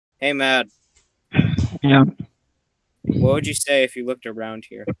Hey, Matt, Yeah. what would you say if you looked around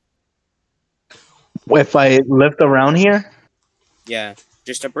here? If I lived around here, Yeah,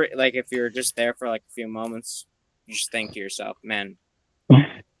 just like if you're just there for like a few moments, you just think to yourself, man,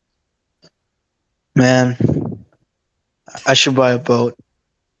 man, I should buy a boat.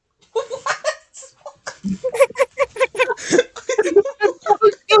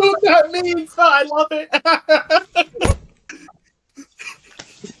 What that means, I love it.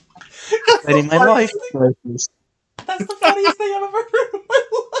 Letting my life choices. That's the funniest thing I've ever heard in my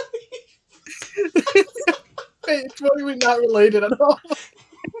life. It's totally not related at all.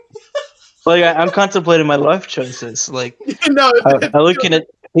 Like I'm contemplating my life choices. Like No, I'm looking at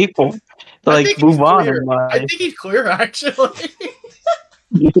people to I like think he's move on clear. in I life. think he's clear, actually.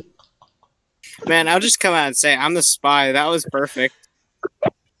 man, I'll just come out and say I'm the spy. That was perfect.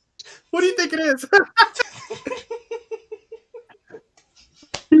 What do you think it is?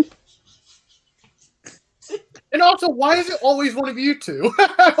 And also, why is it always one of you two?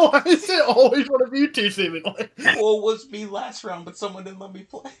 Why is it always one of you two, seemingly? Well, it was me last round, but someone didn't let me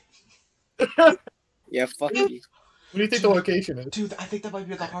play. Yeah, fuck you. What do you think the location is? Dude, I think that might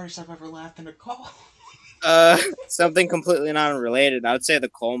be the hardest I've ever laughed in a call. Something completely not unrelated. I would say the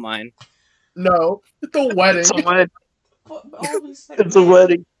coal mine. No, it's a wedding. It's a wedding. But he said, It's a man.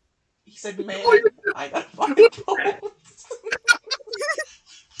 wedding. He said, man, I gotta find a boat.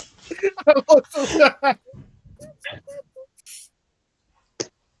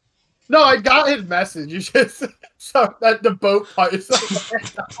 No, I got his message. You just so that the boat part is.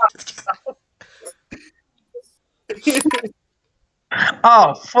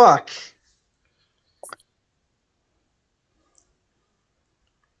 Oh fuck!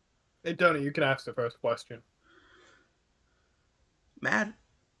 Hey, Tony, you can ask the first question. Man,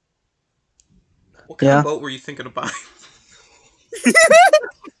 what kind of boat were you thinking of buying?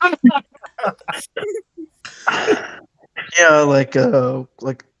 Yeah, like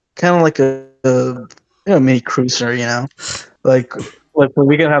kind of like a mini cruiser, you know, like when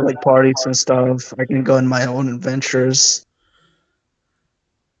we can have like parties and stuff. I can go on my own adventures.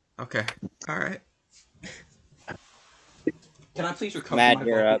 Okay, all right. Can I please recover Matt, my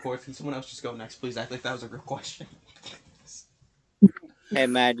you're vocal up. cords? Can someone else just go next, please? I think that was a real question. Hey,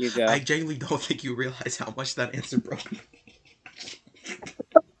 Matt, you go. I genuinely don't think you realize how much that answer broke me.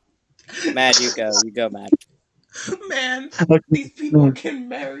 Matt, you go. You go, Matt. Man, these people are getting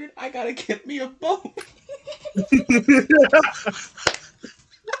married. I gotta get me a boat.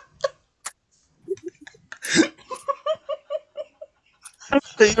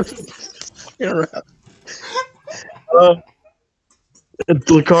 It's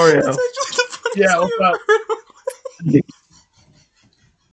Lucario. That's actually the funniest Yeah, thing what's I've up? ever heard.